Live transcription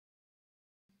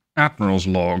Admiral's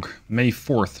Log, May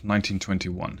 4th,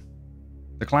 1921.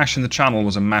 The clash in the Channel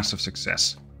was a massive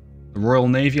success. The Royal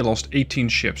Navy lost 18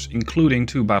 ships, including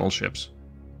 2 battleships.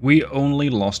 We only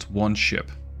lost 1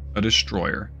 ship, a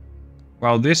destroyer.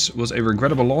 While this was a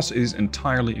regrettable loss, it is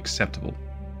entirely acceptable.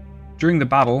 During the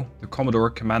battle, the Commodore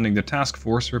commanding the task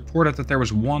force reported that there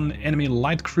was 1 enemy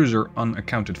light cruiser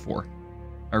unaccounted for.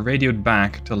 I radioed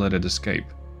back to let it escape.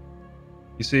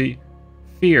 You see,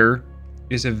 fear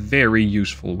is a very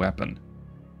useful weapon.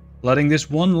 Letting this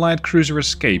 1 light cruiser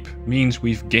escape means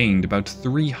we've gained about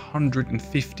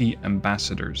 350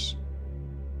 ambassadors.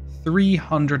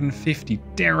 350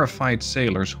 terrified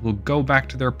sailors will go back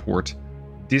to their port,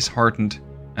 disheartened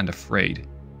and afraid.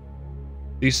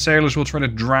 These sailors will try to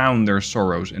drown their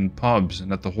sorrows in pubs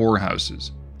and at the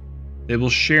whorehouses. They will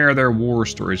share their war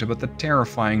stories about the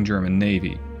terrifying German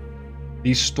Navy.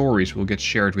 These stories will get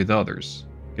shared with others,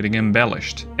 getting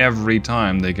embellished every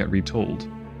time they get retold.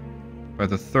 By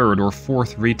the 3rd or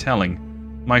 4th retelling,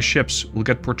 my ships will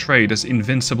get portrayed as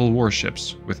invincible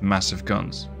warships with massive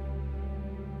guns.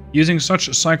 Using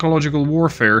such psychological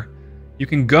warfare, you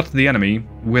can gut the enemy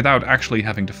without actually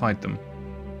having to fight them.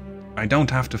 I don't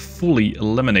have to fully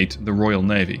eliminate the Royal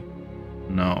Navy.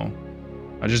 No.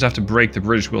 I just have to break the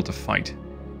British will to fight.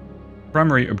 The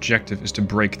primary objective is to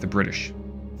break the British.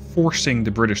 Forcing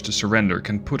the British to surrender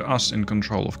can put us in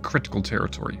control of critical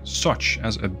territory, such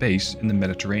as a base in the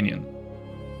Mediterranean.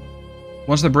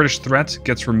 Once the British threat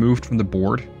gets removed from the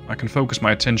board, I can focus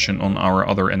my attention on our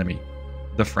other enemy,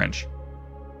 the French.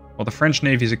 While the French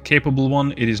Navy is a capable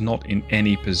one, it is not in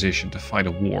any position to fight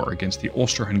a war against the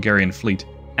Austro-Hungarian fleet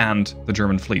and the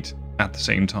German fleet at the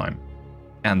same time.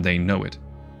 And they know it.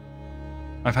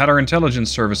 I've had our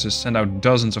intelligence services send out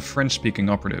dozens of French-speaking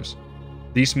operatives.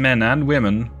 These men and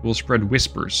women will spread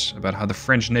whispers about how the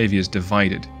French Navy is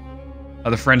divided, how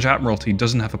the French Admiralty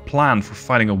doesn't have a plan for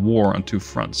fighting a war on 2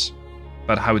 fronts,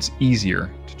 about how it's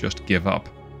easier to just give up.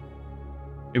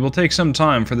 It will take some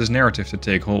time for this narrative to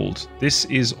take hold. This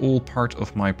is all part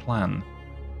of my plan.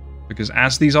 Because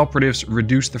as these operatives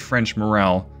reduce the French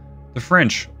morale, the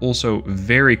French also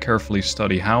very carefully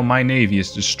study how my navy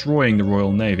is destroying the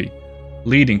Royal Navy,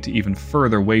 leading to even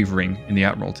further wavering in the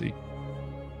Admiralty.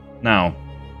 Now,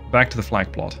 back to the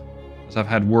flag plot, as I've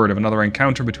had word of another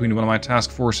encounter between one of my task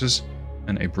forces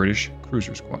and a British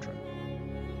cruiser squadron.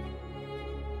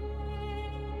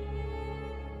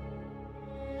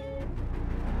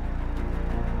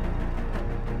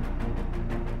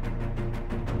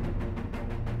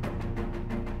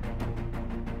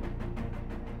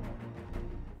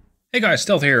 Hey guys,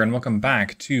 Stealth here, and welcome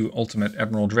back to Ultimate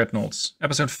Admiral Dreadnoughts.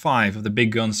 Episode 5 of the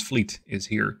Big Guns fleet is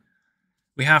here.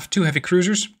 We have 2 heavy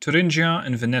cruisers, Thuringia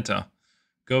and Veneta,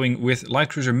 going with light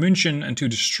cruiser München and 2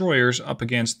 destroyers up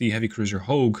against the heavy cruiser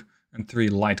Hogue and 3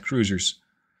 light cruisers.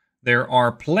 There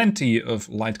are plenty of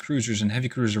light cruisers and heavy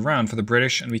cruisers around for the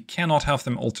British, and we cannot have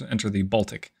them enter the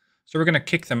Baltic. So we're going to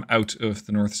kick them out of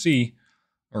the North Sea,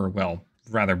 or well,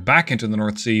 rather back into the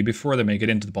North Sea before they make it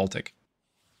into the Baltic.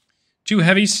 2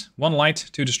 heavies, 1 light,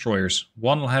 2 destroyers.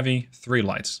 1 heavy, 3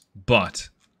 lights. But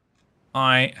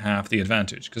I have the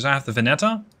advantage, because I have the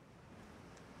Veneta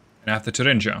and I have the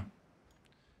Thuringia.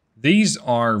 These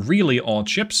are really odd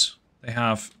ships. They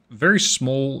have very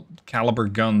small caliber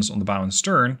guns on the bow and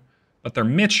stern, but their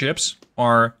midships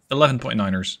are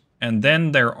 11.9ers. And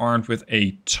then they're armed with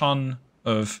a ton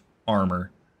of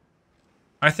armor.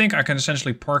 I think I can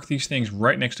essentially park these things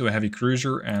right next to a heavy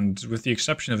cruiser, and with the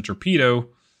exception of a torpedo,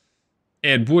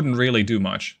 it wouldn't really do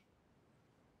much.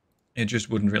 It just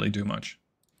wouldn't really do much.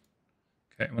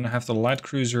 Okay, I'm going to have the light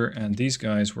cruiser and these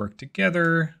guys work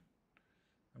together.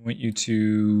 I want you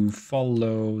to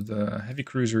follow the heavy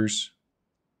cruisers.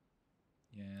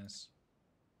 Yes.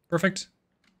 Perfect.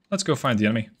 Let's go find the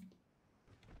enemy.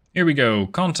 Here we go.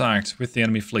 Contact with the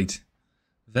enemy fleet.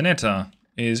 Veneta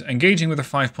is engaging with her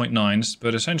 5.9s,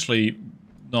 but essentially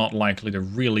not likely to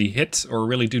really hit or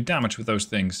really do damage with those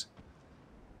things.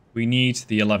 We need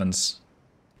the 11s.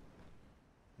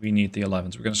 We need the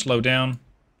 11s. We're going to slow down.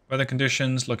 Weather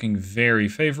conditions looking very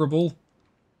favorable.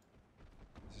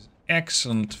 This is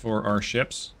excellent for our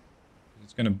ships.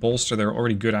 It's going to bolster their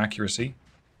already good accuracy.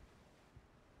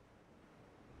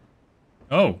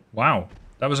 Oh, wow.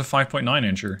 That was a 5.9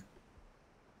 incher.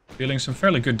 Dealing some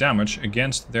fairly good damage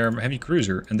against their heavy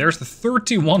cruiser. And there's the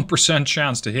 31%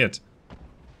 chance to hit.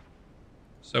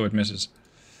 So it misses.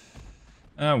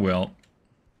 Ah, well.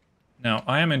 Now,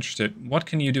 I am interested. What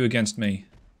can you do against me?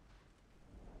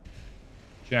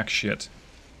 Jack shit.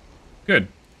 Good.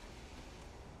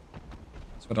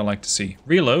 That's what I like to see.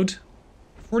 Reload.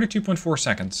 42.4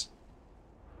 seconds.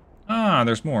 Ah,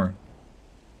 there's more.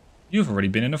 You've already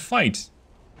been in a fight.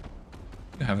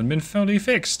 You haven't been fully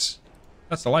fixed.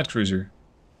 That's the light cruiser.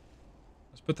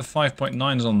 Let's put the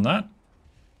 5.9s on that.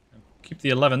 And keep the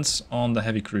 11s on the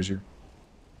heavy cruiser.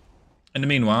 In the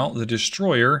meanwhile, the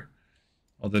destroyer,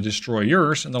 or the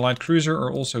destroyers and the light cruiser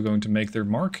are also going to make their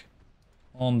mark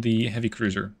on the heavy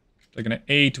cruiser. They're going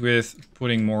to aid with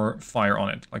putting more fire on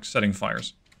it, like setting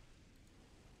fires.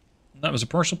 And that was a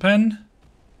partial pen.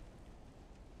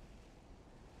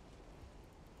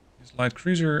 This light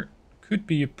cruiser could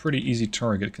be a pretty easy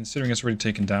target, considering it's already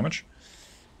taken damage.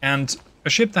 And a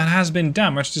ship that has been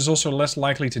damaged is also less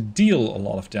likely to deal a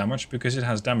lot of damage, because it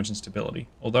has damage instability.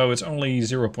 Although it's only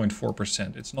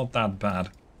 0.4%, it's not that bad.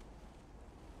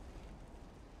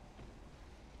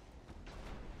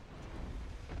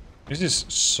 This is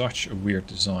such a weird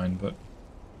design, but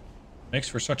makes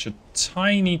for such a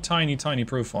tiny, tiny, tiny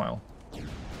profile.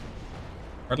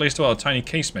 Or at least, well, a tiny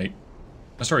casemate.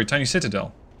 Sorry, tiny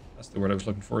citadel. That's the word I was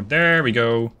looking for. There we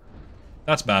go.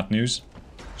 That's bad news.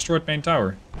 Destroyed main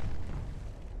tower.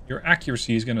 Your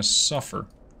accuracy is going to suffer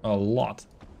a lot.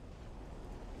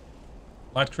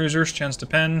 Light cruisers, chance to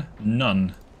pen,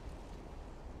 none.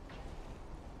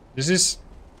 This is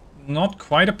not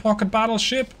quite a pocket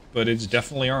battleship, but it's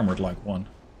definitely armored like one.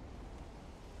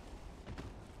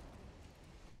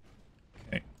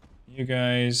 Okay, you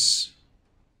guys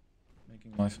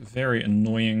making life very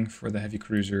annoying for the heavy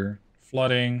cruiser.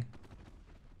 Flooding.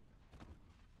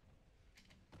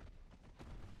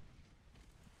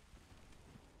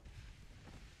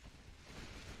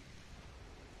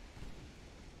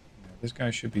 Yeah, this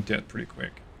guy should be dead pretty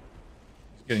quick.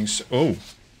 He's getting so... Oh!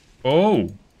 Oh!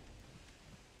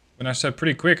 When I said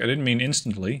pretty quick, I didn't mean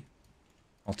instantly.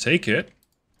 I'll take it.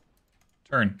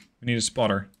 Turn. We need a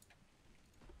spotter.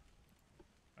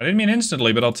 I didn't mean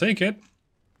instantly, but I'll take it.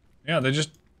 Yeah, they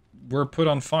just were put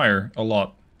on fire a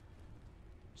lot.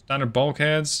 Standard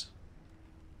bulkheads.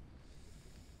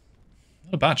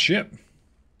 Not a bad ship.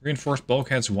 Reinforced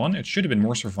bulkheads 1. It should have been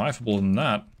more survivable than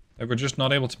that. They were just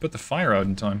not able to put the fire out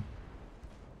in time.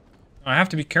 I have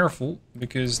to be careful,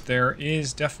 because there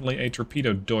is definitely a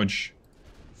torpedo dodge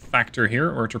factor here,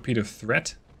 or a torpedo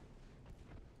threat.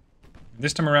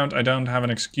 This time around, I don't have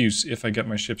an excuse if I get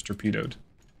my ships torpedoed.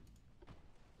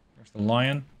 There's the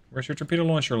Lion. Where's your torpedo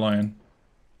launcher, Lion?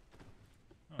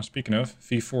 Oh, speaking of,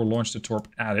 V4 launched a torp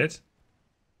at it,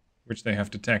 which they have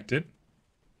detected.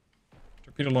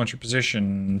 Torpedo launcher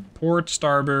position. Port,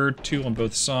 starboard, 2 on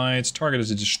both sides. Target is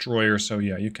a destroyer, so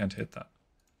yeah, you can't hit that.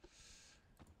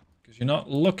 Because you're not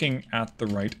looking at the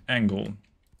right angle.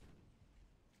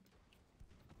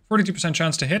 42%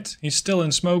 chance to hit. He's still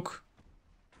in smoke.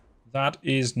 That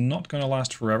is not going to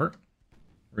last forever.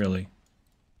 Really.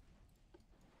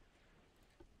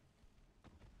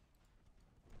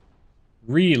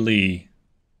 Really.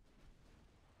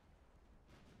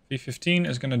 V15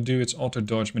 is going to do its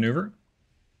auto-dodge maneuver.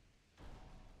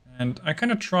 And I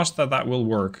kind of trust that that will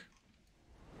work.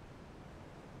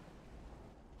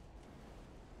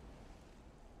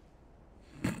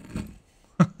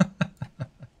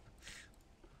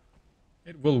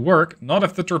 It will work. Not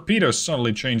if the torpedo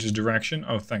suddenly changes direction.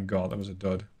 Oh, thank God, that was a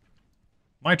dud.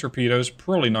 My torpedo's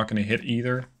probably not going to hit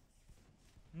either.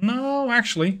 No,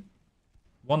 actually.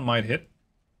 One might hit.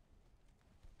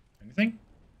 Anything?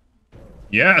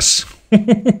 Yes!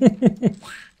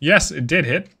 Yes, it did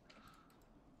hit.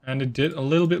 And it did a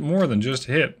little bit more than just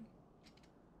hit.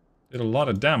 Did a lot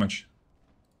of damage.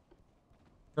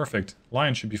 Perfect.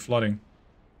 Lion should be flooding.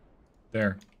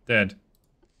 There. Dead.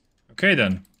 Okay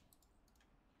then.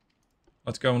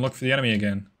 Let's go and look for the enemy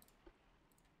again.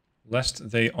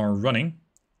 Lest they are running.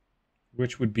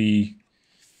 Which would be...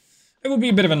 It would be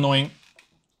a bit of annoying.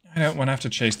 I don't want to have to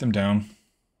chase them down.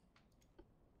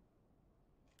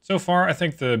 So far, I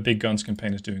think the big guns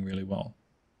campaign is doing really well.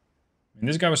 I mean,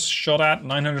 this guy was shot at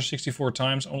 964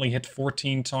 times, only hit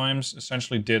 14 times,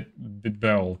 essentially did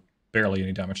barely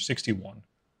any damage, 61.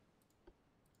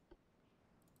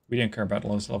 We didn't care about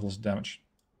those levels of damage.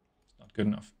 It's not good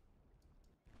enough.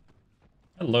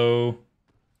 Hello.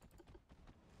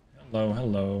 Hello,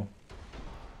 hello.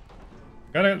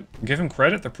 Gotta give him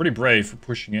credit, they're pretty brave for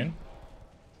pushing in.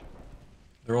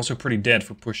 They're also pretty dead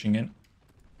for pushing in.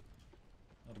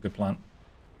 Not a good plan.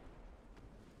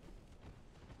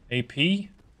 AP? Is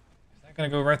that gonna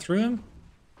go right through them?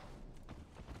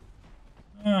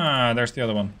 Ah, there's the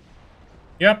other one.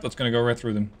 Yep, that's gonna go right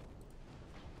through them.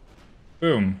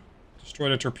 Boom. Destroy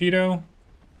the torpedo.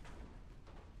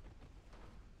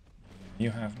 You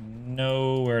have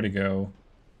nowhere to go.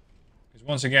 Because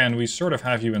once again, we sort of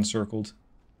have you encircled.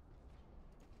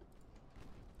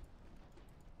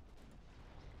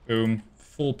 Boom.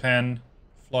 Full pen.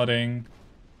 Flooding.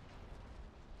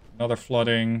 Another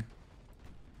flooding.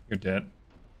 You're dead.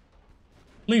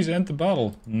 Please end the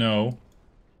battle. No.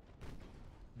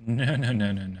 No.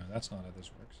 That's not how this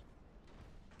works.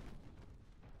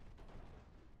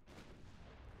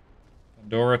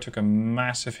 Pandora took a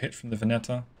massive hit from the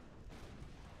Veneta.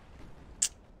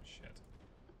 Shit.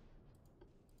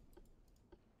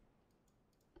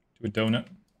 Do a donut.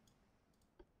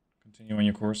 Continue on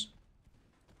your course.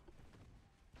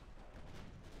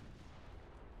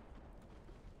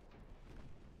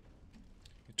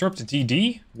 You torped the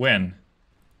DD? When?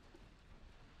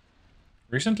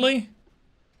 Recently?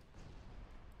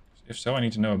 If so, I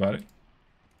need to know about it.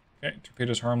 Okay,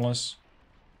 torpedo's harmless.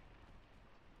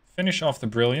 Finish off the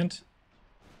Brilliant.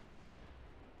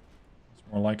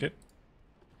 That's more like it.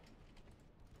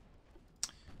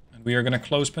 And we are going to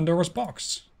close Pandora's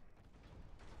box.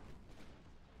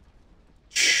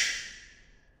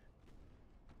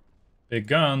 Big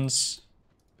guns.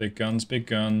 Big guns, big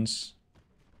guns.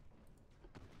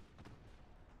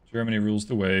 Germany rules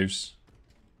the waves.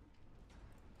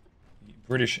 The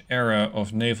British era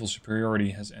of naval superiority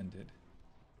has ended.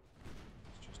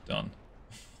 It's just done.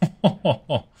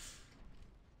 Like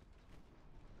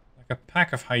a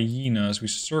pack of hyenas, we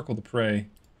circle the prey.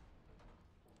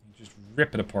 You just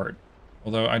rip it apart.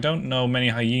 Although I don't know many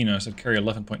hyenas that carry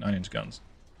 11.9-inch guns.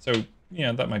 So,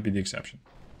 yeah, that might be the exception.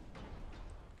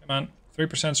 Come on,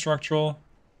 3% structural.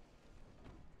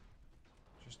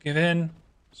 Just give in.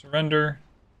 Surrender.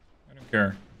 I don't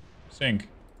care. Sink.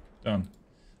 Done.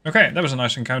 Okay, that was a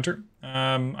nice encounter.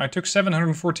 I took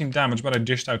 714 damage, but I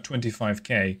dished out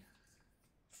 25k.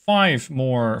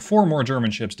 4 more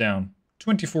German ships down.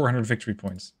 2,400 victory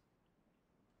points.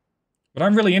 What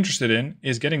I'm really interested in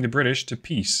is getting the British to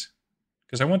peace.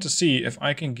 Because I want to see if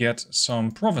I can get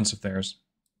some province of theirs.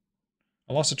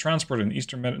 I lost a transport in the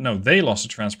Eastern Mediterranean. No, they lost a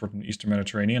transport in the Eastern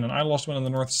Mediterranean, and I lost one in the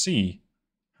North Sea.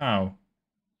 How?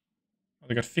 Well,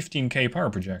 they got 15k power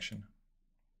projection.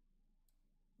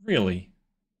 Really?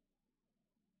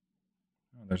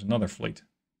 Oh, there's another fleet.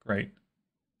 Great.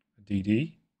 A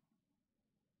DD.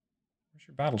 Where's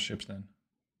your battleships then?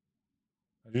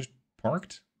 I just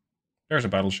parked? There's a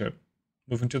battleship.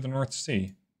 Moving to the North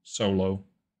Sea. Solo.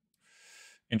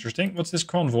 Interesting. What's this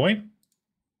convoy?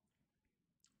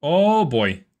 Oh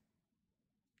boy.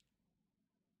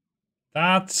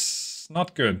 That's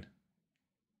not good.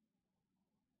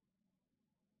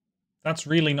 That's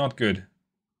really not good.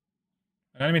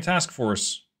 An enemy task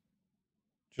force.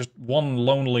 Just one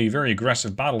lonely, very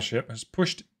aggressive battleship has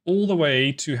pushed all the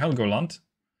way to Helgoland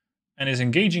and is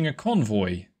engaging a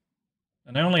convoy.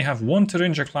 And I only have one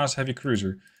Thuringia class heavy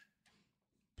cruiser.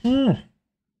 Well,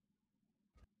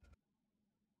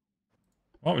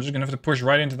 we're just going to have to push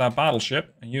right into that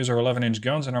battleship and use our 11-inch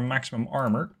guns and our maximum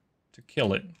armor to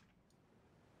kill it.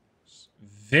 There's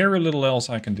very little else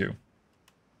I can do.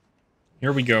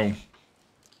 Here we go.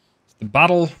 It's the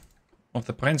Battle of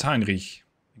the Prinz Heinrich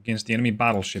against the enemy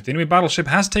battleship. The enemy battleship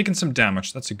has taken some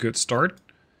damage. That's a good start.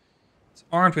 It's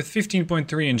armed with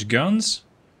 15.3-inch guns,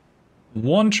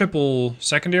 1 triple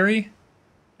secondary,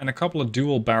 and a couple of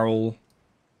dual barrel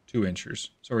 2-inchers.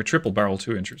 Sorry, triple barrel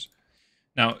 2-inchers.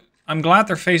 Now, I'm glad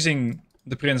they're facing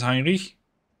the Prinz Heinrich,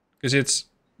 because it's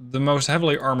the most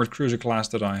heavily armored cruiser class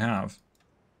that I have.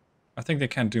 I think they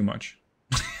can't do much.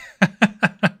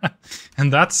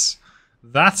 And that's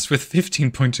with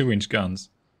 15.2-inch guns.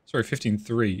 Sorry,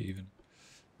 15.3 even.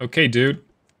 Okay, dude.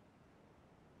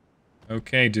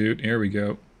 Okay, dude. Here we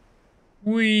go.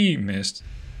 We missed.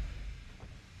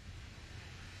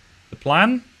 The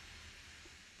plan?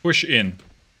 Push in.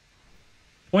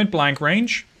 Point blank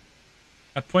range.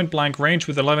 At point blank range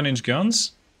with 11-inch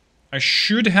guns, I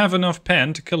should have enough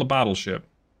pen to kill a battleship.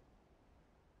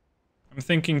 I'm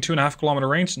thinking 2.5 kilometer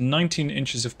range, 19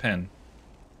 inches of pen.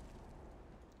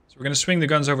 So we're going to swing the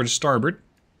guns over to starboard.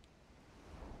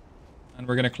 And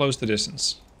we're going to close the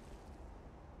distance.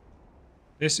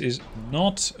 This is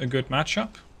not a good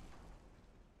matchup.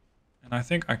 And I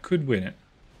think I could win it.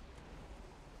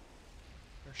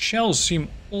 Their shells seem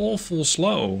awful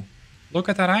slow. Look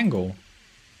at that angle.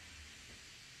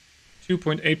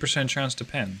 2.8% chance to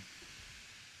pen.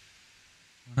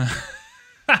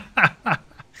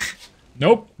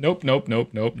 Nope.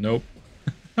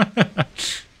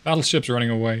 Battleship's running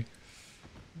away.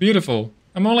 Beautiful.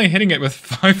 I'm only hitting it with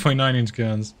 5.9-inch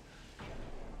guns.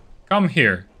 Come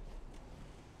here.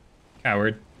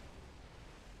 Coward.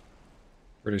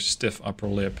 British stiff upper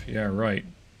lip. Yeah, right.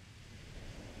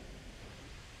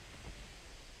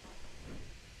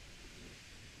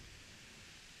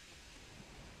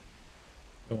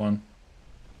 Go on.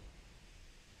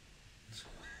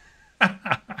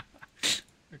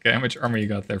 Okay, how much armor you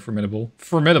got there? Formidable.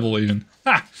 Formidable, even.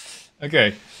 Ha!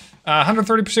 Okay.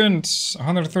 130%,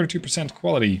 132%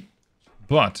 quality.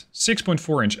 But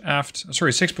 6.4 inch aft,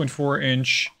 sorry, 6.4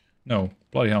 inch, no,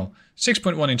 bloody hell.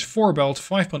 6.1 inch fore belt,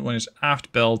 5.1 inch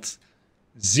aft belt,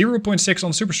 0.6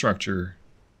 on superstructure.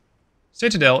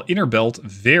 Citadel, inner belt,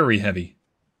 very heavy.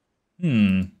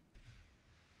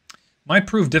 Might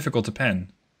prove difficult to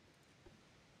pen.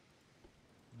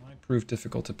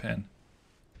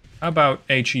 How about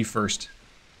HE first?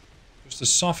 Just to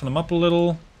soften them up a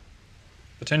little.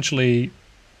 Potentially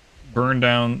burn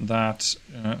down that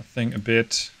thing a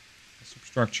bit. The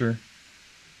superstructure.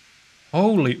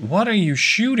 Holy, what are you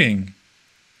shooting?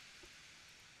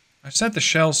 I said the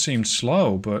shells seemed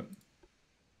slow, but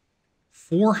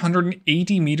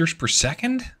 480 meters per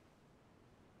second?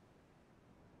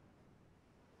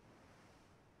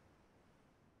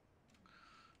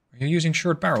 Are you using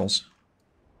short barrels?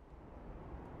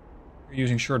 You're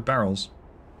using short barrels.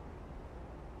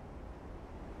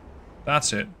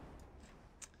 That's it.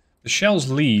 The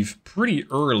shells leave pretty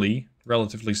early,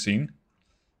 relatively seen.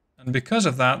 And because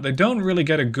of that, they don't really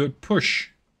get a good push.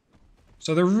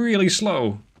 So they're really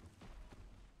slow.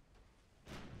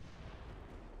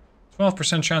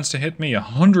 12% chance to hit me,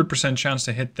 100% chance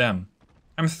to hit them.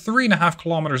 I'm 3.5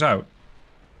 kilometers out.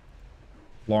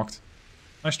 Blocked.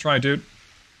 Nice try, dude.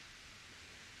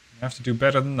 You have to do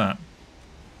better than that.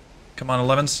 Come on,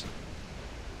 11s.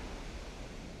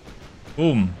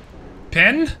 Boom.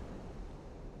 Pen?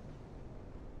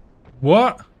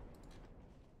 What?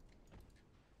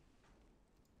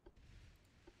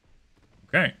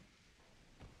 Okay.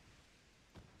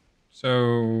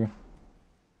 So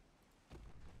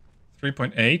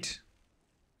 3.8.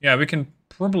 Yeah, we can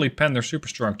probably pen their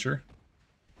superstructure.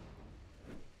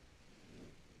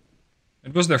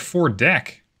 It was their forward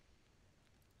deck.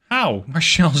 How? My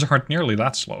shells aren't nearly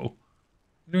that slow.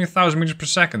 They're doing 1,000 meters per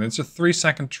second. It's a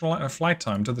 3-second flight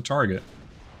time to the target.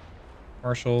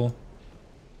 Partial.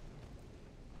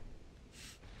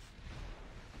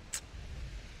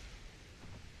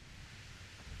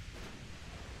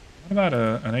 What about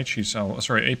an HE salvo?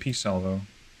 Sorry, AP salvo.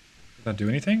 Did that do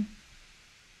anything?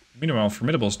 Meanwhile,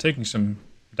 Formidable's taking some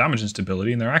damage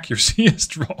instability and their accuracy has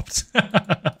dropped.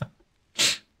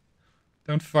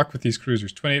 Don't fuck with these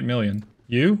cruisers. 28 million.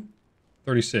 You?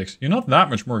 36. You're not that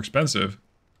much more expensive.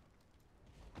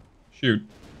 Shoot.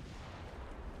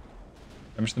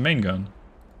 Damage the main gun.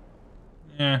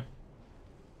 Yeah.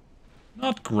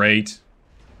 Not great.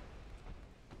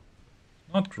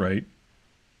 Not great.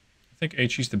 I think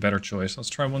HE's the better choice. Let's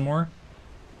try one more.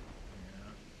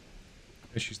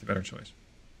 Yeah. HE's the better choice.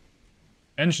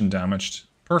 Engine damaged.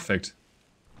 Perfect.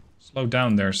 Slow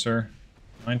down there, sir.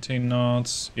 19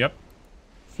 knots. Yep.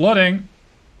 Flooding.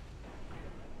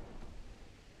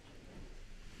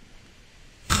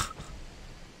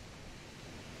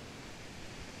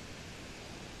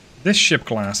 This ship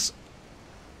class.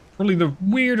 Probably the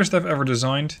weirdest I've ever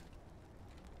designed.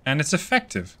 And it's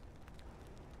effective.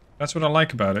 That's what I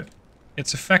like about it.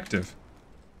 It's effective.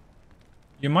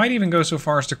 You might even go so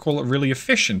far as to call it really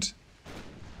efficient.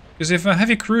 Because if a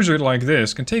heavy cruiser like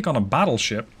this can take on a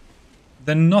battleship,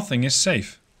 then nothing is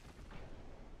safe.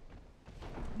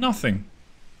 Nothing.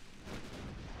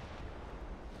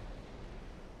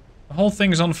 The whole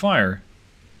thing is on fire.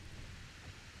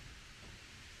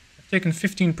 I've taken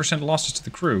 15% losses to the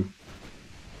crew.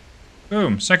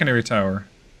 Boom, secondary tower.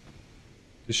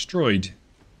 Destroyed.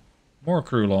 More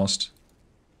crew lost.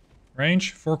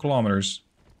 Range, 4 kilometers.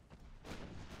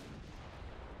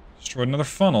 Destroyed another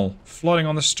funnel. Flooding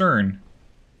on the stern.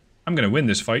 I'm gonna win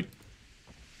this fight.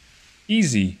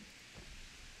 Easy.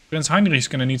 Prince Heinrich's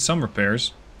gonna need some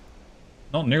repairs.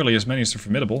 Not nearly as many as the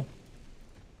Formidable.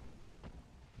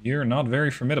 You're not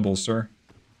very formidable, sir.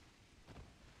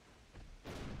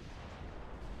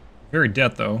 Very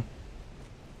dead, though.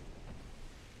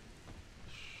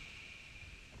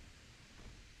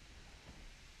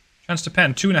 Chance to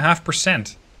pen,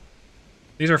 2.5%.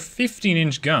 These are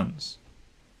 15-inch guns.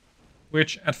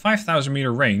 Which, at 5,000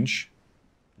 meter range,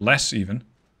 less even,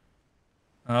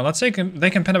 let's say they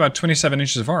can pen about 27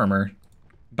 inches of armor.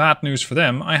 Bad news for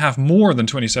them, I have more than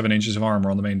 27 inches of armor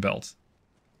on the main belt.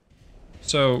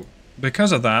 So,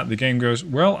 because of that, the game goes,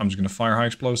 well, I'm just going to fire high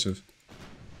explosive.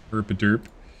 Derp-a-derp.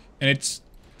 And it's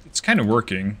kind of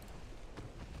working.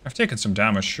 I've taken some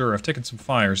damage, sure. I've taken some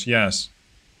fires, yes.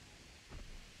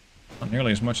 Not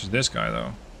nearly as much as this guy,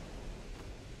 though.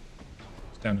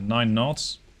 It's down to 9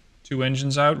 knots. 2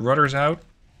 engines out, rudders out.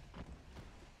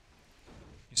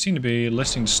 You seem to be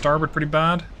listing starboard pretty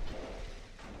bad.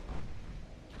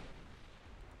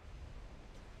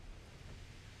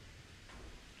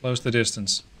 Close the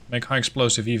distance. Make high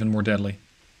explosive even more deadly.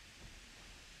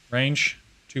 Range,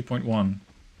 2.1.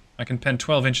 I can pen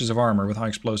 12 inches of armor with high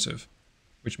explosive.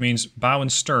 Which means bow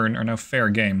and stern are now fair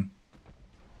game.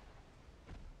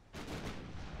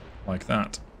 Like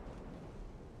that.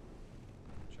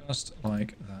 Just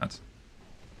like that.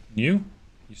 You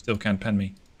still can't pen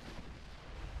me.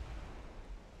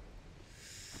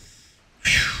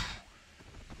 Phew.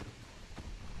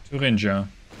 Thuringia.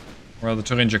 Well, the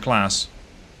Thuringia class.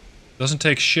 Doesn't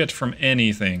take shit from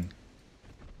anything.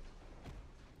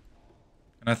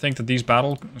 And I think that these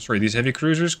these heavy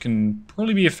cruisers can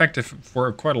probably be effective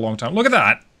for quite a long time. Look at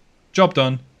that! Job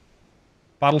done.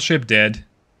 Battleship dead.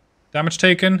 Damage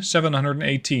taken,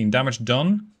 718. Damage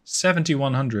done,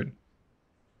 7,100.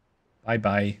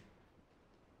 Bye-bye.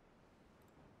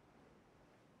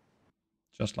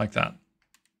 Just like that.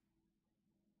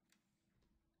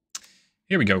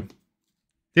 Here we go.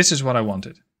 This is what I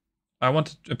wanted. I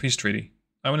wanted a peace treaty.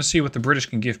 I want to see what the British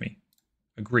can give me.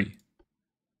 Agree.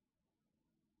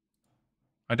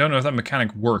 I don't know if that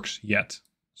mechanic works yet.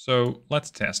 So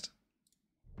let's test.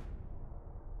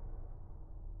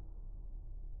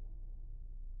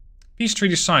 Peace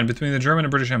treaty signed between the German and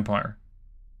British Empire.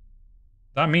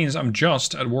 That means I'm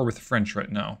just at war with the French right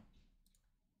now.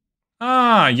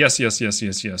 Ah, yes.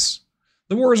 The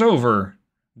war is over.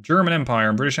 German Empire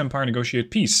and British Empire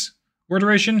negotiate peace. War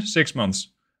duration, 6 months.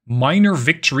 Minor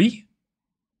victory?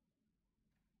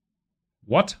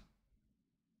 What?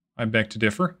 I beg to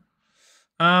differ.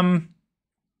 I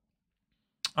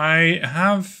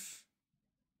have...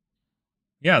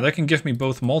 Yeah, they can give me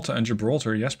both Malta and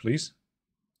Gibraltar. Yes, please.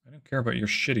 I don't care about your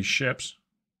shitty ships.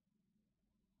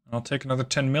 I'll take another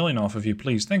 10 million off of you,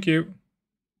 please. Thank you.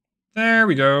 There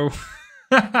we go.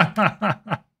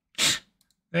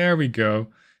 There we go.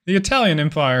 The Italian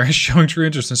Empire is showing true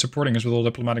interest in supporting us with all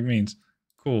diplomatic means.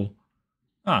 Cool.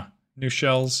 Ah, new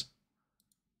shells.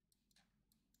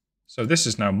 So this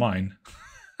is now mine.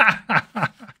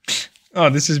 Oh,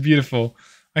 this is beautiful.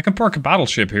 I can park a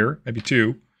battleship here, maybe 2,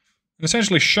 and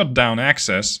essentially shut down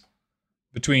access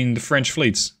between the French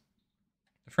fleets.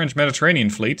 The French Mediterranean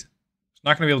fleet is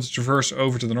not going to be able to traverse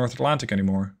over to the North Atlantic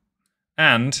anymore.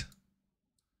 And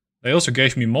they also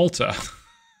gave me Malta.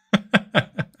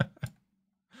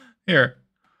 Here.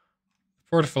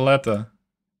 Port Valletta.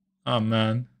 Oh,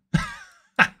 man.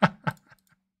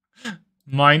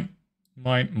 Mine.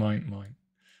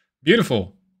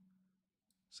 Beautiful.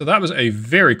 So that was a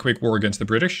very quick war against the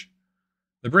British.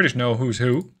 The British know who's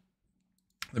who.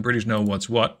 The British know what's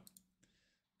what.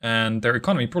 And their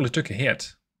economy probably took a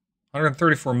hit.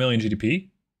 134 million GDP.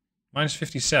 Minus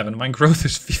 57. Mine growth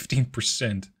is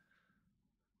 15%.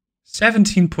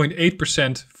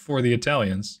 17.8% for the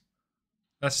Italians.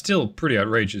 That's still pretty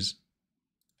outrageous.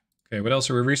 Okay, what else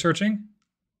are we researching?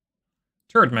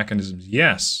 Turret mechanisms,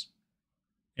 yes.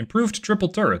 Improved triple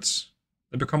turrets.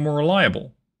 They become more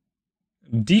reliable.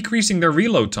 Decreasing their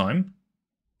reload time.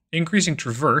 Increasing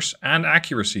traverse and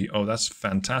accuracy. Oh, that's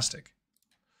fantastic.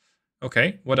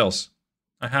 Okay, what else?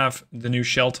 I have the new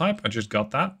shell type. I just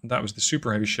got that. That was the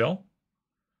super heavy shell.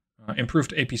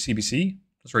 Improved APCBC.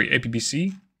 Sorry,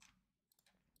 APBC.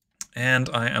 And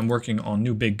I am working on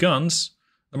new big guns.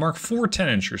 The Mark IV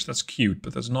 10-inchers. That's cute,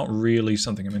 but that's not really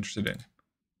something I'm interested in.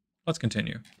 Let's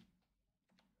continue.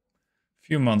 A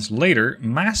few months later,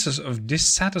 masses of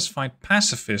dissatisfied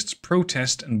pacifists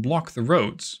protest and block the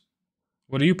roads.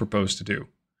 What do you propose to do?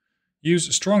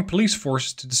 Use strong police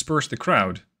forces to disperse the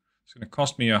crowd. It's going to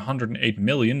cost me 108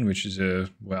 million, which is,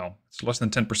 well, it's less than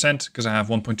 10% because I have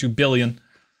 1.2 billion.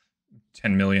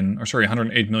 10 million, or sorry,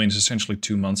 108 million is essentially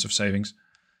 2 months of savings.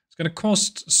 It's going to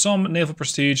cost some naval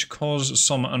prestige, cause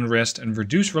some unrest, and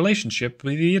reduce relationship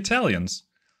with the Italians.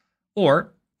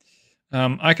 Or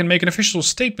I can make an official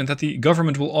statement that the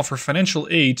government will offer financial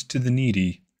aid to the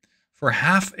needy. For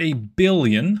 $500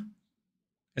 million,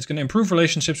 it's going to improve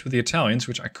relationships with the Italians,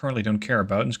 which I currently don't care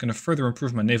about, and it's going to further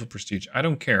improve my naval prestige. I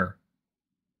don't care.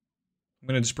 I'm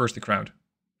going to disperse the crowd.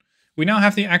 We now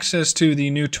have the access to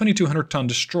the new 2,200-ton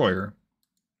destroyer.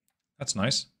 That's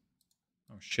nice.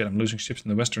 Oh shit, I'm losing ships in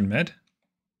the Western Med.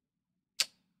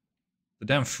 The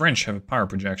damn French have a power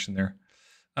projection there.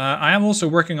 I am also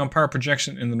working on power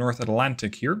projection in the North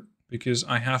Atlantic here, because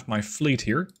I have my fleet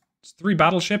here. It's 3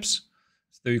 battleships.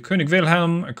 It's the König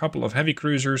Wilhelm, a couple of heavy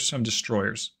cruisers, some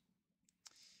destroyers.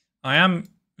 I am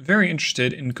very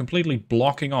interested in completely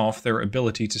blocking off their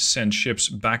ability to send ships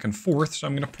back and forth, so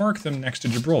I'm going to park them next to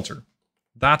Gibraltar.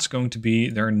 That's going to be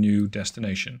their new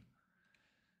destination.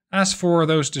 As for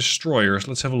those destroyers,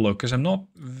 let's have a look, because I'm not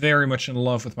very much in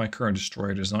love with my current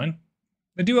destroyer design.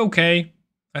 They do okay.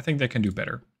 I think they can do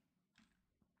better.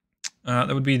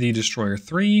 That would be the Destroyer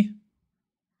 3.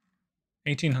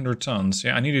 1,800 tons.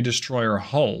 Yeah, I need a destroyer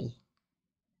hull.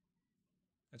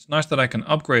 It's nice that I can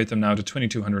upgrade them now to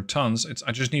 2200 tons.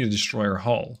 I just need a destroyer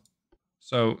hull.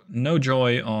 So no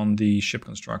joy on the ship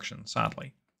construction,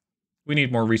 sadly. We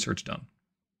need more research done.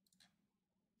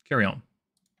 Carry on.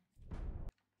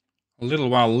 A little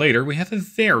while later, we have a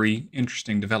very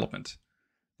interesting development.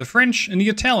 The French and the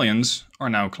Italians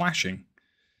are now clashing.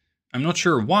 I'm not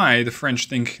sure why the French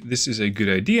think this is a good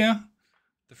idea.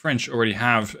 The French already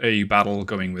have a battle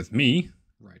going with me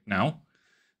right now.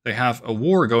 They have a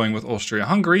war going with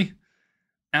Austria-Hungary.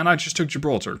 And I just took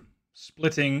Gibraltar,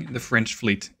 splitting the French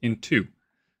fleet in two.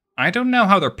 I don't know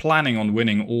how they're planning on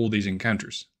winning all these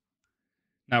encounters.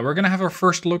 Now, we're going to have our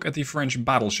first look at the French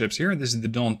battleships here. This is the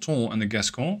Danton and the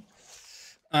Gascon.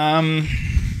 No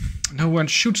one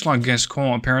shoots like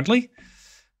Gascon, apparently,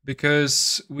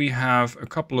 because we have a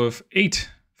couple of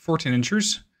 8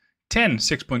 14-inchers, 10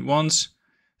 6.1s,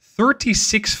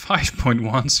 36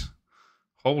 5.1s.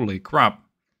 Holy crap.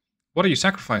 What are you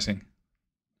sacrificing?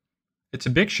 It's a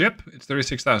big ship. It's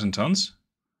 36,000 tons.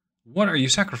 What are you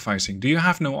sacrificing? Do you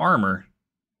have no armor?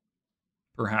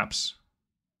 Perhaps.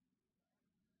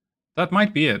 That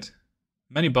might be it.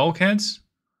 Many bulkheads.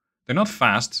 They're not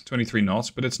fast, 23 knots,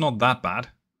 but it's not that bad.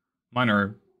 Mine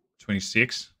are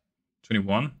 26,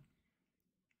 21.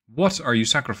 What are you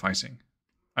sacrificing?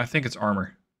 I think it's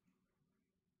armor.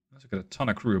 Let's get a ton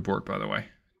of crew aboard, by the way.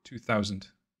 2,000.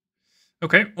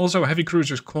 Okay, also heavy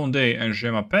cruisers Condé and Je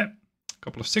m'appelle. A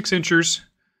couple of 6-inchers.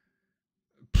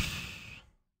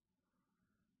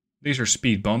 These are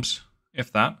speed bumps,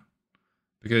 if that.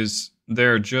 Because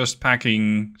they're just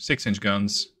packing 6-inch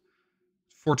guns,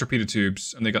 4 torpedo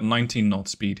tubes, and they got 19 knot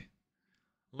speed.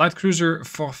 Light cruiser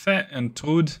Forfait and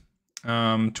Trude,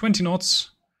 20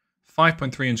 knots,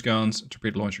 5.3-inch guns, and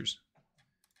torpedo launchers.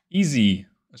 Easy,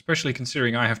 especially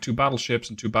considering I have 2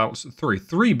 battleships and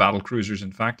 3 battle cruisers,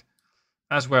 in fact,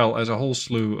 as well as a whole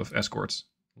slew of escorts.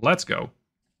 Let's go.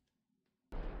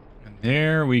 And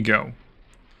there we go.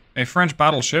 A French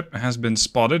battleship has been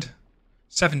spotted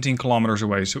 17 kilometers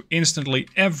away, so instantly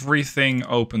everything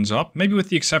opens up, maybe with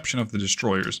the exception of the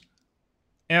destroyers.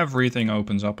 Everything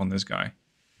opens up on this guy.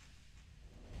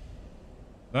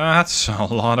 That's a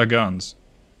lot of guns.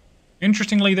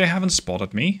 Interestingly, they haven't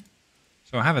spotted me,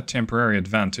 so I have a temporary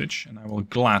advantage, and I will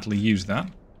gladly use that.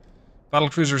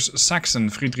 Battlecruisers Saxon,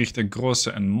 Friedrich the Grosse,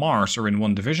 and Mars are in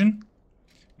one division.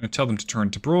 I'm going to tell them to turn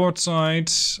to broadside,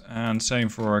 and same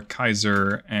for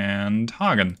Kaiser and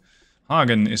Hagen.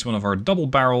 Hagen is one of our double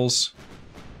barrels.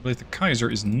 I believe the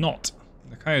Kaiser is not.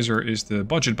 The Kaiser is the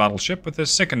budget battleship, but the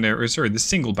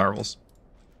single barrels.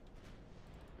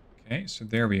 Okay, so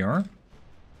there we are.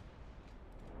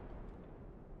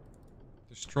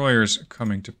 Destroyers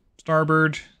coming to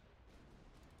starboard.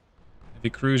 Heavy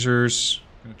cruisers.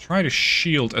 I'm going to try to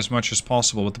shield as much as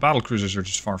possible, but the battle cruisers are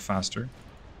just far faster.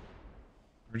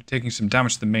 We're taking some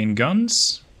damage to the main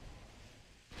guns.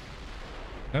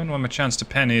 I don't know what my chance to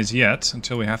pen is yet,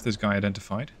 until we have this guy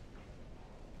identified.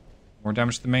 More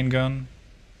damage to the main gun.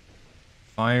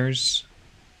 Fires.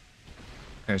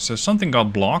 Okay, so something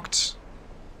got blocked.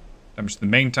 Damage to the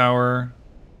main tower.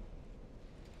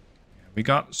 We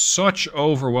got such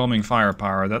overwhelming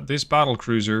firepower that this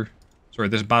battleship is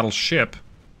going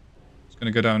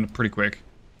to go down pretty quick.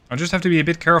 I just have to be a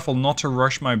bit careful not to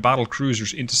rush my battle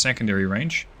cruisers into secondary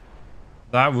range.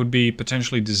 That would be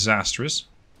potentially disastrous.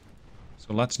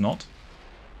 So let's not.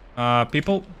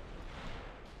 People,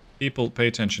 pay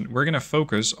attention. We're going to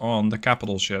focus on the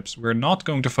capital ships. We're not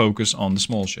going to focus on the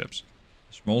small ships.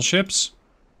 The small ships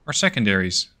are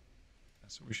secondaries.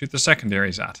 That's what we shoot the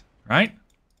secondaries at, right?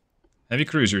 Heavy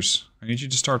cruisers. I need you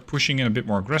to start pushing in a bit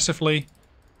more aggressively.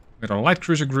 We've got our light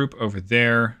cruiser group over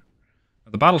there.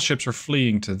 The battleships are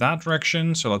fleeing to that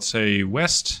direction, so let's say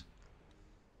west.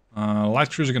 Light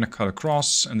cruisers are going to cut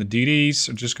across, and the DDs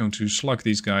are just going to slug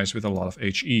these guys with a lot of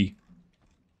HE.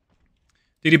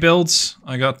 DD builds,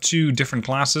 I got 2 different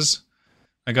classes.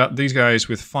 I got these guys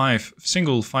with 5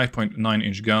 single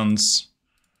 5.9-inch guns.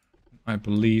 I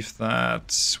believe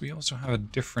that we also have a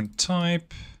different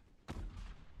type.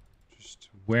 Just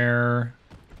where...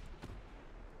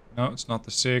 No, it's not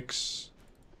the 6.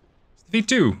 It's the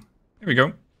V2. Here we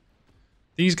go.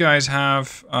 These guys have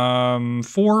 4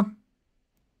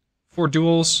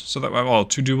 duals, so that, well,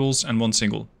 2 duals and 1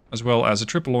 single, as well as a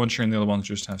triple launcher, and the other ones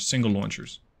just have single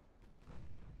launchers.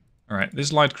 Alright,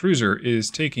 this light cruiser is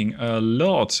taking a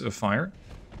lot of fire.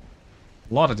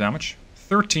 A lot of damage.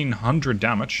 1,300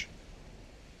 damage.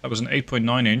 That was an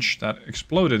 8.9-inch that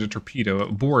exploded a torpedo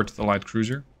aboard the light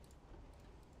cruiser.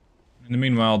 In the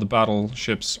meanwhile, the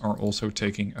battleships are also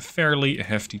taking a fairly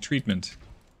hefty treatment.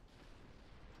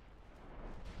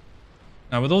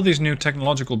 Now, with all these new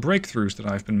technological breakthroughs that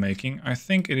I've been making, I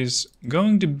think it is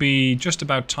going to be just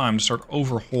about time to start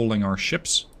overhauling our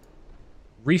ships.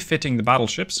 Refitting the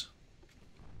battleships.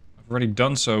 I've already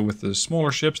done so with the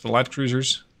smaller ships, the light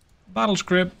cruisers. The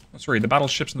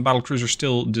battleships and the battlecruisers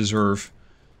still deserve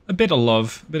a bit of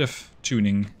love, a bit of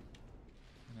tuning.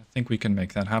 And I think we can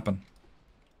make that happen.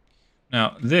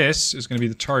 Now, this is going to be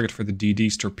the target for the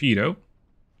DD's torpedo.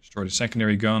 Destroy the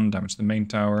secondary gun, damage the main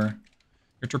tower.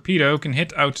 Your torpedo can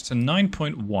hit out to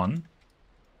 9.1. I'm not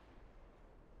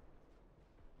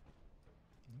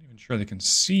even sure they can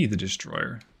see the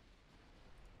destroyer.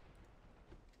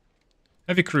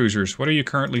 Heavy cruisers, what are you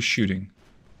currently shooting?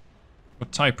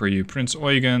 What type are you? Prince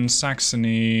Eugen,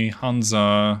 Saxony,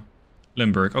 Hansa,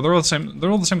 Limburg. Oh, they're all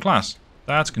the same class.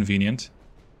 That's convenient.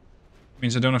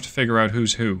 Means I don't have to figure out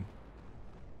who's who.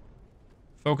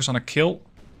 Focus on a kill.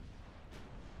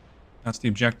 That's the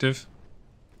objective.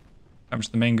 Damage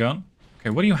the main gun. Okay,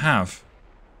 what do you have?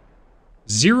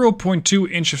 0.2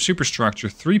 inch of superstructure,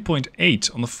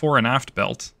 3.8 on the fore and aft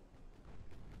belt.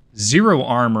 0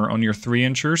 armor on your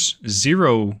 3-inchers.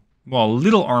 0, well,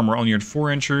 little armor on your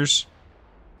 4-inchers.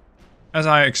 As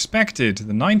I expected,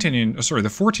 the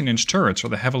 14-inch turrets are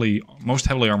the most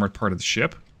heavily armored part of the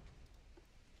ship.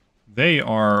 They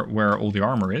are where all the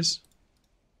armor is.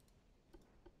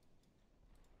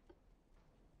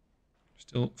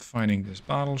 Still fighting this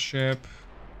battleship.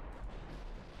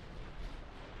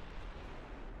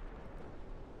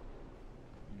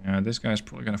 Yeah, this guy's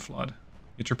probably gonna flood.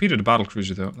 You torpedoed the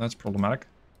battlecruiser though, that's problematic.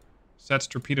 Sets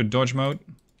torpedo dodge mode.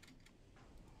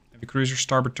 Heavy cruiser,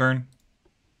 starboard turn.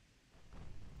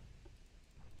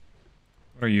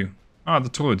 What are you? Ah, the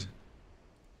Trud.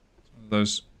 One of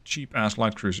those cheap-ass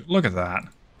light cruisers. Look at that.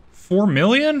 4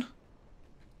 million?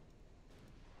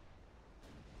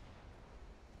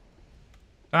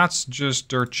 That's just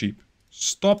dirt cheap.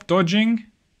 Stop dodging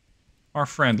our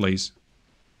friendlies.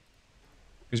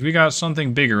 Because we got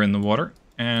something bigger in the water.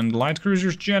 And light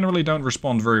cruisers generally don't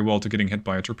respond very well to getting hit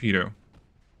by a torpedo.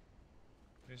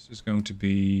 This is going to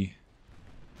be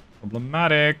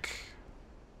problematic.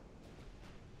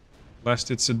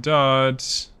 Lest it's a dud.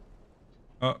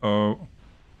 Uh-oh.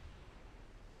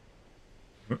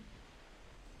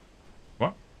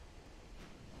 What?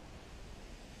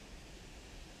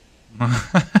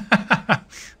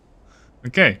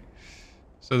 Okay.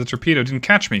 So the torpedo didn't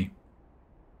catch me.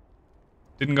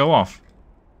 Didn't go off.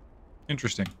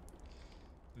 Interesting.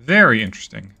 Very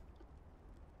interesting.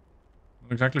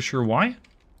 Not exactly sure why. It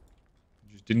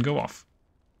just didn't go off.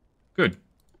 Good.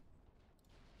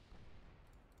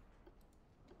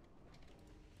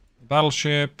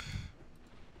 Battleship.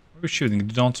 What are we shooting?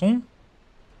 The Danton?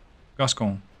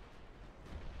 Gascon.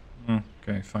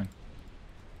 Okay, fine.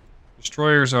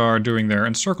 Destroyers are doing their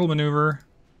encircle maneuver.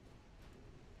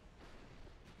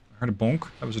 I heard a bonk.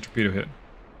 That was a torpedo hit.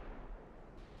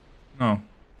 No.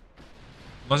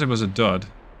 Unless it was a dud.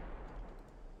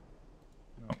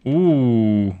 No.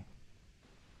 Ooh.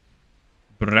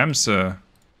 Bremse.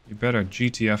 You better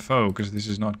GTFO, because this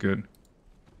is not good.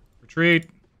 Retreat.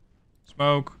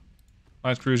 Smoke.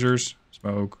 Light cruisers.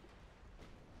 Smoke.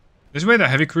 This way the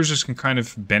heavy cruisers can kind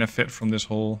of benefit from this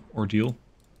whole ordeal.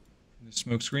 This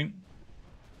smoke screen.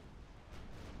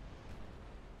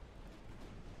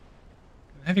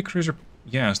 The heavy cruiser...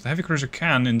 Yes, the heavy cruiser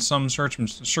can, in some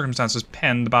circumstances,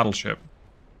 pen the battleship.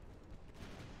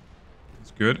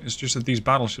 That's good. It's just that these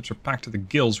battleships are packed to the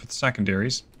gills with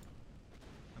secondaries.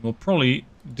 And will probably,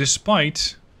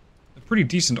 despite the pretty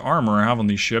decent armor I have on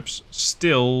these ships,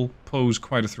 still pose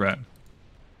quite a threat.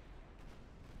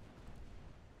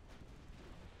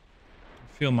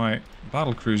 I feel my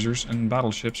battle cruisers and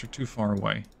battleships are too far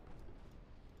away. I'm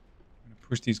going to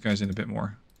push these guys in a bit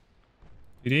more.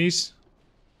 DDs.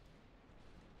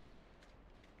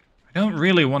 I don't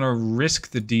really want to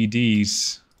risk the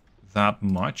DDs that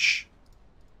much.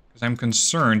 Because I'm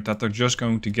concerned that they're just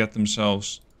going to get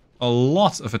themselves a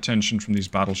lot of attention from these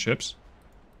battleships.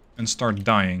 And start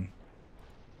dying.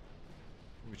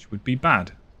 Which would be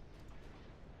bad.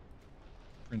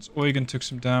 Prince Eugen took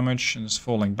some damage and is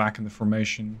falling back in the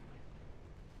formation.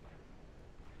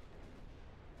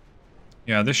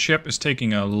 Yeah, this ship is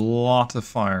taking a lot of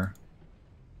fire.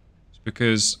 It's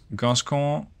because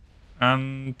Gascon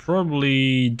and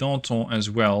probably Danton as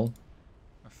well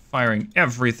are firing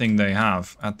everything they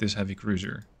have at this heavy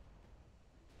cruiser.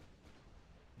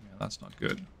 Yeah, that's not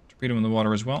good. Torpedo in the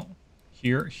water as well.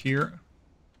 Here, here.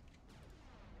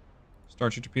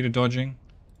 Start your torpedo dodging.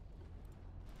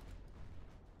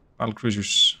 Battle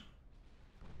cruisers.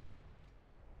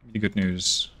 Give me the good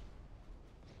news.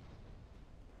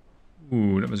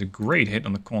 Ooh, that was a great hit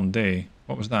on the Condé.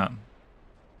 What was that?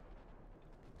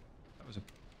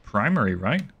 primary,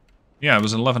 right? Yeah, it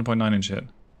was an 11.9 inch hit.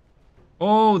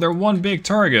 Oh, they're one big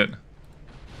target.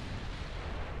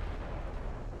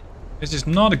 This is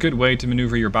not a good way to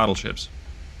maneuver your battleships.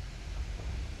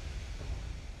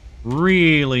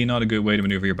 Really not a good way to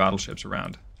maneuver your battleships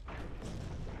around.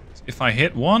 If I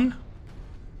hit one,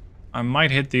 I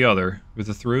might hit the other with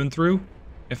a through and through.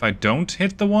 If I don't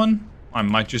hit the one, I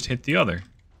might just hit the other.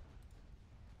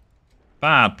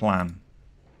 Bad plan.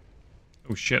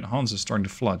 Oh shit, Hans is starting to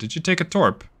flood. Did you take a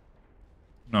torp?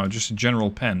 No, just a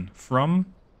general pen. From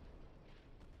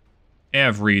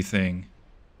everything.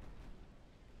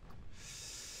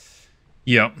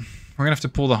 Yep. We're gonna have to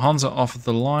pull the Hansa off of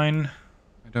the line.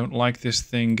 I don't like this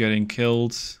thing getting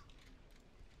killed.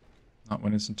 Not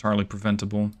when it's entirely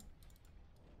preventable.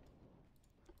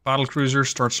 Battlecruiser,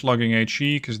 start slugging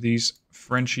HE, because these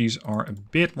Frenchies are a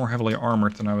bit more heavily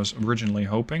armored than I was originally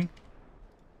hoping.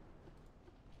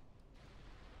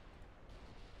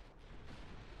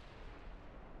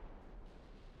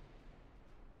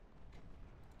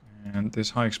 And this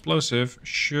high explosive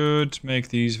should make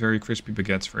these very crispy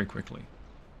baguettes very quickly.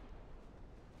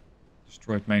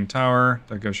 Destroyed main tower.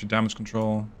 There goes your damage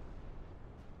control.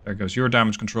 There goes your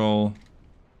damage control.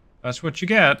 That's what you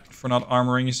get for not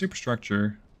armoring your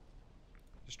superstructure.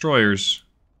 Destroyers.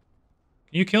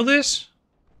 Can you kill this?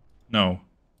 No.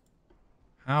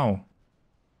 How?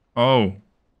 Oh.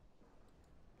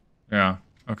 Yeah.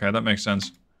 Okay, that makes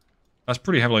sense. That's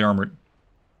pretty heavily armored.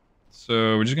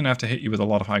 So we're just going to have to hit you with a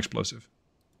lot of high explosive.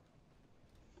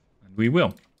 And we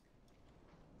will.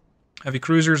 Heavy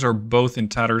cruisers are both in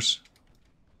tatters.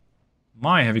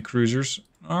 My heavy cruisers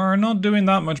are not doing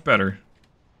that much better.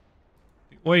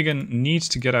 The Eugen needs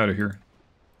to get out of here.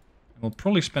 And we'll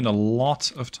probably spend a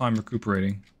lot of time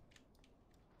recuperating.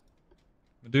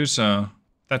 Medusa,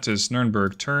 that is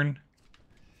Nuremberg turn.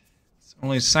 It's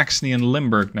only Saxony and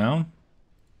Limburg now.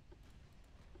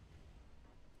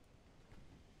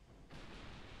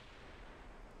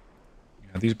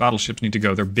 Yeah, these battleships need to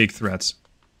go. They're big threats.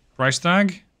 Price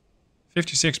tag?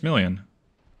 56 million.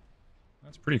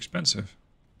 That's pretty expensive.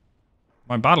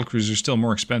 My battlecruisers are still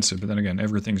more expensive, but then again,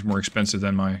 everything's more expensive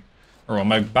than my... Or well,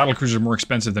 my battlecruisers are more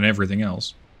expensive than everything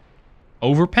else.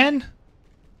 Overpen?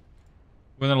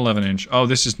 With an 11 inch. Oh,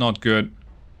 this is not good.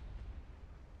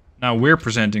 Now we're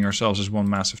presenting ourselves as one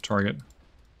massive target.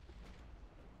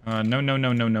 No.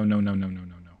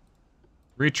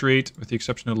 Retreat, with the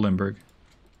exception of Limburg.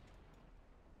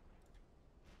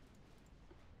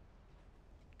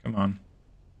 Come on.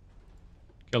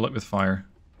 Kill it with fire.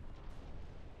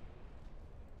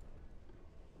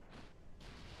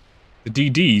 The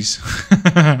DDs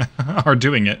are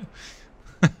doing it.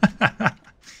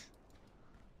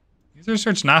 These are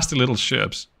such nasty little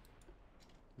ships.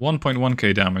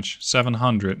 1.1k damage.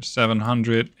 700,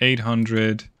 700,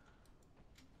 800,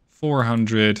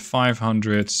 400,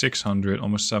 500, 600,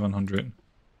 almost 700.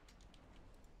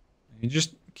 You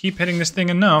just keep hitting this thing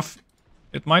enough.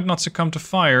 It might not succumb to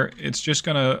fire. It's just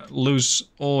gonna lose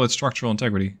all its structural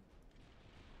integrity.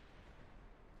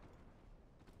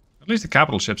 At least the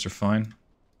capital ships are fine.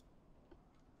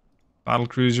 Battle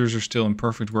cruisers are still in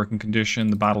perfect working condition.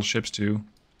 The battleships too.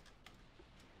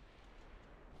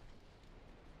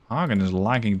 Hagen is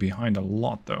lagging behind a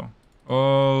lot though.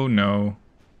 Oh no.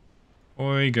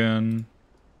 Eugen.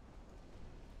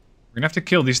 We're gonna have to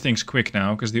kill these things quick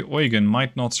now, because the Eugen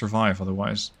might not survive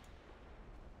otherwise.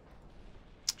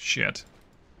 Shit.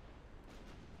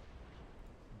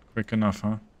 Quick enough,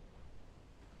 huh?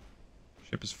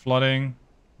 Ship is flooding.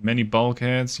 Many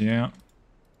bulkheads, yeah.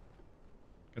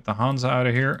 Get the Hansa out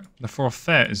of here. The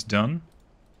forfait is done.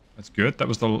 That's good. That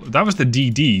was the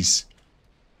DDs.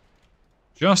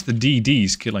 Just the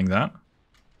DDs killing that.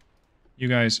 You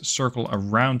guys circle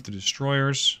around the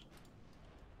destroyers.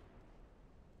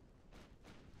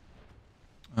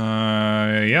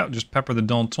 Yeah, just pepper the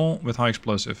Danton with high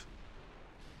explosive.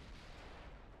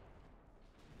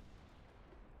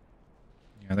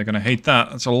 Yeah, they're gonna hate that.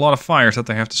 That's a lot of fires that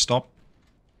they have to stop.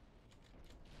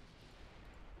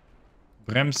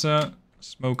 Bremse,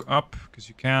 smoke up, because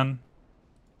you can.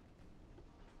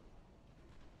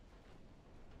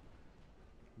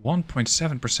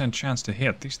 1.7% chance to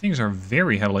hit. These things are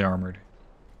very heavily armored.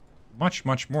 Much,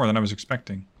 much more than I was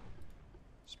expecting.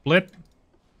 Split.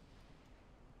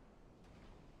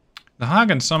 The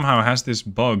Hagen somehow has this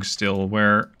bug still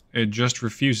where it just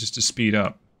refuses to speed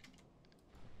up.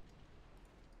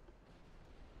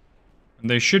 And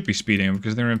they should be speeding up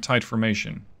because they're in a tight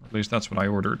formation. At least that's what I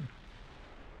ordered.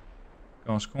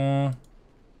 Gascon.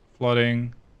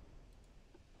 Flooding.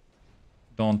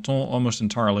 Danton almost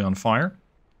entirely on fire.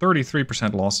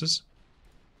 33% losses.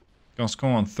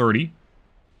 Gascon on 30.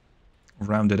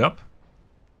 round it up.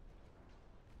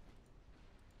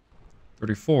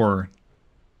 34. Are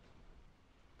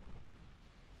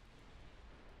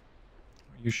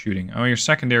you shooting? Oh, your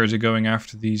secondaries are going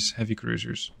after these heavy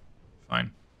cruisers.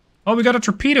 Fine. Oh, we got a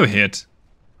torpedo hit.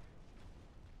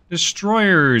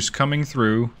 Destroyers coming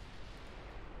through.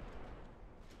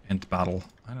 End battle.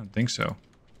 I don't think so.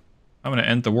 I'm going to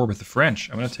end the war with the French.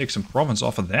 I'm going to take some province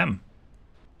off of them.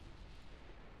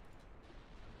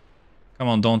 Come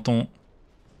on, Danton.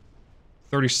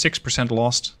 36%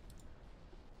 lost.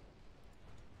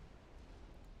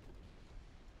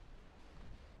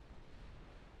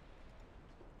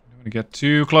 I don't want to get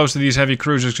too close to these heavy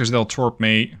cruisers because they'll torp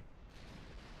me.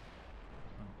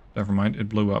 Never mind, it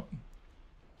blew up.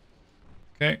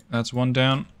 Okay, that's one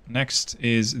down. Next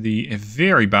is the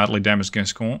very badly damaged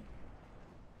Gascon.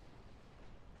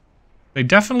 They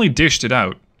definitely dished it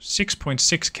out.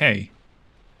 6.6k.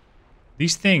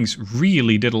 These things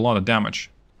really did a lot of damage.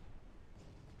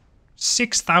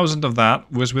 6,000 of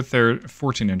that was with their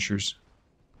 14-inchers.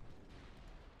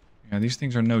 Yeah, these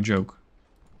things are no joke.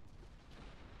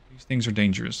 These things are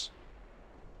dangerous.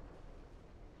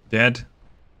 Dead.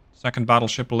 Second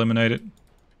battleship eliminated.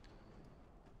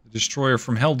 The destroyer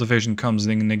from Hell Division comes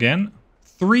in again.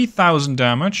 3,000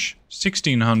 damage.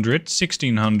 1,600,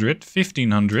 1,600,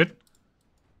 1,500.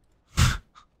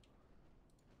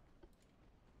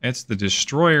 It's the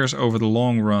destroyers over the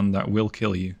long run that will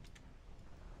kill you.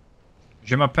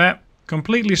 Je m'appelle,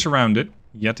 completely surrounded,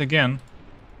 yet again.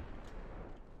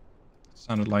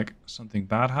 Sounded like something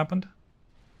bad happened.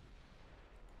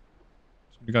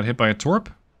 Somebody got hit by a torp?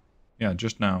 Yeah,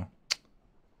 just now.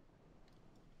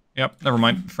 Yep, never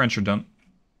mind. French are done.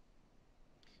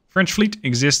 French fleet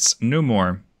exists no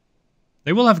more.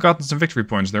 They will have gotten some victory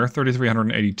points there,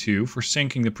 3,382, for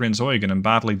sinking the Prince Eugen and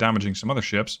badly damaging some other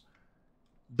ships.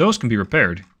 Those can be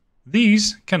repaired.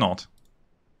 These cannot.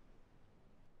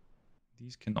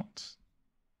 These cannot.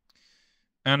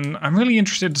 And I'm really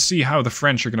interested to see how the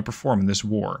French are going to perform in this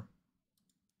war.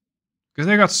 Because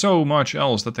they got so much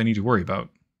else that they need to worry about.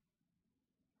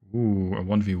 Ooh, a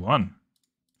 1v1.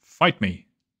 Fight me.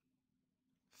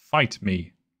 Fight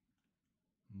me.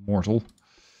 Mortal.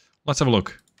 Let's have a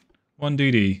look. 1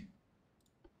 DD.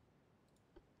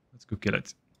 Let's go kill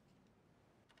it.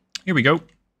 Here we go.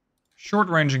 Short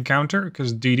range encounter,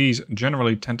 because DDs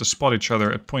generally tend to spot each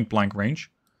other at point blank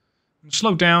range.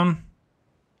 Slow down.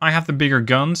 I have the bigger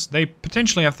guns. They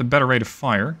potentially have the better rate of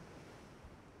fire.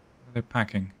 What are they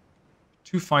packing?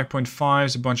 2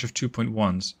 5.5s, a bunch of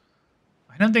 2.1s.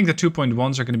 I don't think the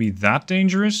 2.1s are going to be that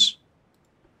dangerous.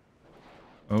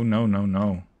 Oh, no, no,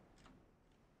 no.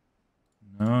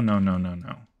 No, no, no, no,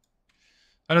 no.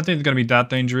 I don't think they're going to be that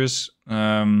dangerous.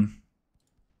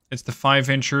 It's the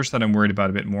 5-inchers that I'm worried about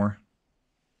a bit more.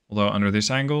 Although under this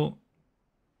angle,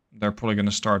 they're probably going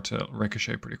to start to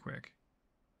ricochet pretty quick.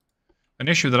 An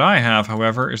issue that I have,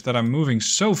 however, is that I'm moving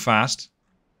so fast.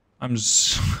 I'm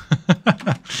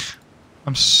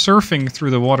surfing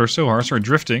through the water so hard, sorry,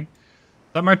 drifting,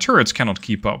 that my turrets cannot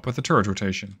keep up with the turret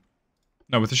rotation.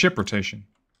 No, with the ship rotation.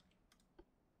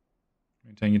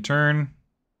 Maintain your turn.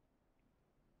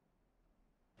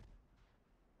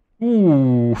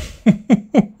 Ooh.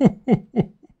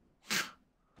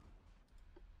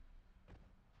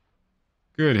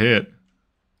 Good hit.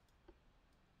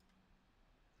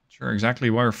 Sure exactly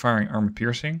why we're firing armor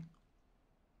piercing.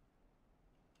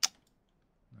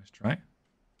 Nice try.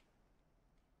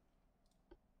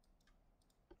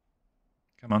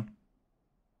 Come on.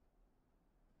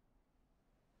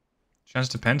 Chance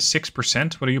to pen,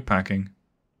 6%? What are you packing?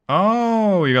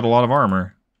 Oh, you got a lot of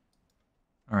armor.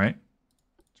 Alright.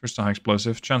 Switch to high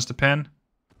explosive. Chance to pen.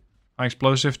 High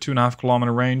explosive, 2.5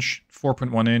 kilometer range,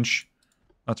 4.1 inch.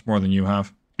 That's more than you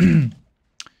have.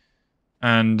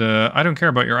 And I don't care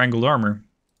about your angled armor.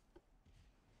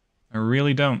 I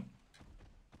really don't.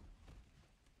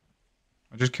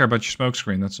 I just care about your smoke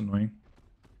screen. That's annoying.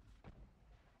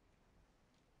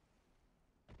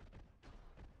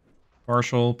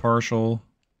 Partial, partial.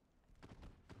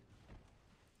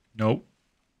 Nope.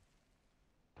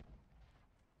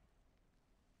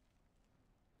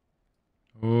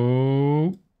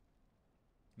 Oh.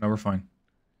 No, we're fine.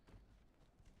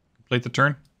 Complete the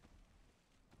turn.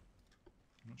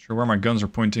 Not sure where my guns are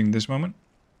pointing this moment.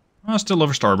 Oh, still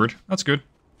over starboard. That's good.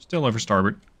 Still over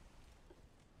starboard.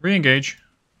 Re-engage.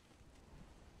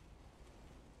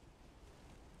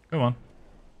 Go on.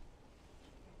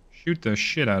 Shoot the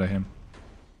shit out of him.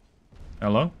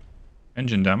 Hello?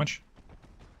 Engine damage.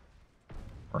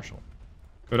 Partial.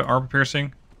 Go to armor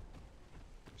piercing.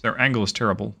 Their angle is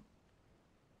terrible.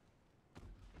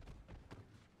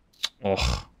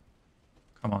 Oh.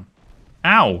 Come on.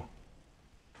 Ow!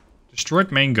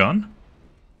 Destroyed main gun.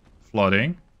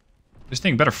 Flooding. This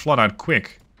thing better flood out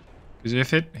quick. Because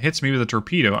if it hits me with a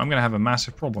torpedo, I'm going to have a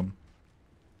massive problem.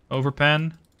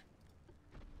 Overpen.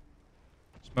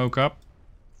 Smoke up.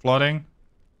 Flooding.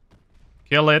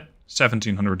 Kill it.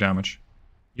 1700 damage.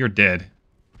 You're dead.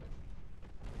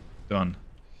 Done.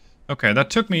 Okay, that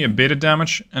took me a bit of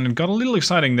damage, and it got a little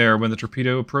exciting there when the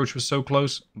torpedo approach was so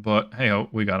close, but hey-ho,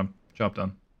 we got him. Job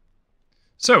done.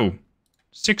 So,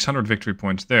 600 victory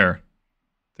points there.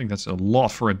 I think that's a lot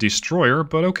for a destroyer,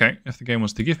 but okay, if the game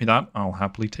wants to give me that, I'll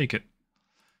happily take it.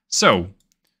 So,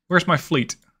 where's my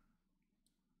fleet?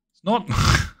 It's not...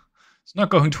 it's not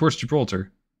going towards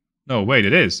Gibraltar. No, wait,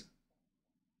 it is.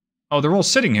 Oh, they're all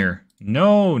sitting here.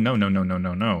 No.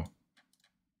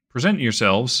 Present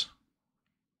yourselves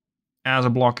as a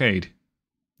blockade.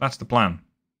 That's the plan.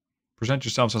 Present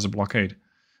yourselves as a blockade.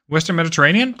 Western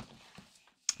Mediterranean?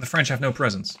 The French have no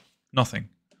presence. Nothing.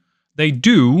 They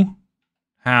do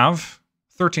have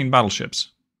 13 battleships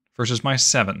versus my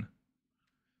 7.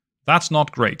 That's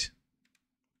not great.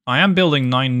 I am building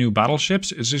 9 new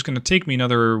battleships. It's just going to take me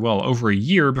another, well, over a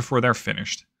year before they're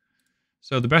finished.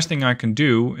 So the best thing I can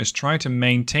do is try to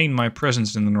maintain my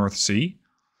presence in the North Sea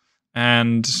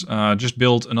and just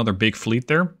build another big fleet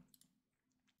there.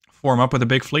 Form up with a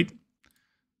big fleet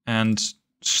and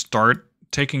start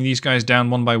taking these guys down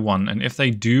one by one. And if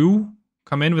they do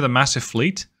come in with a massive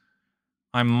fleet,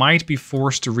 I might be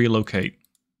forced to relocate,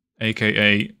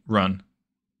 aka run.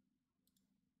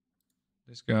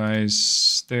 This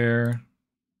guy's there.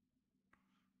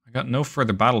 I got no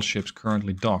further battleships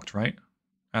currently docked, right?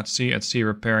 At sea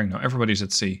repairing. No, everybody's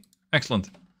at sea. Excellent.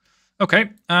 Okay,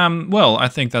 well, I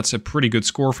think that's a pretty good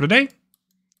score for today.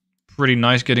 Pretty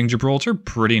nice getting Gibraltar.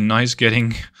 Pretty nice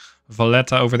getting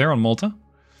Valletta over there on Malta.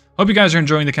 Hope you guys are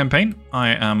enjoying the campaign. I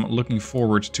am looking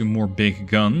forward to more big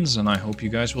guns, and I hope you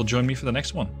guys will join me for the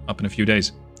next one up in a few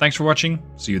days. Thanks for watching.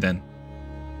 See you then.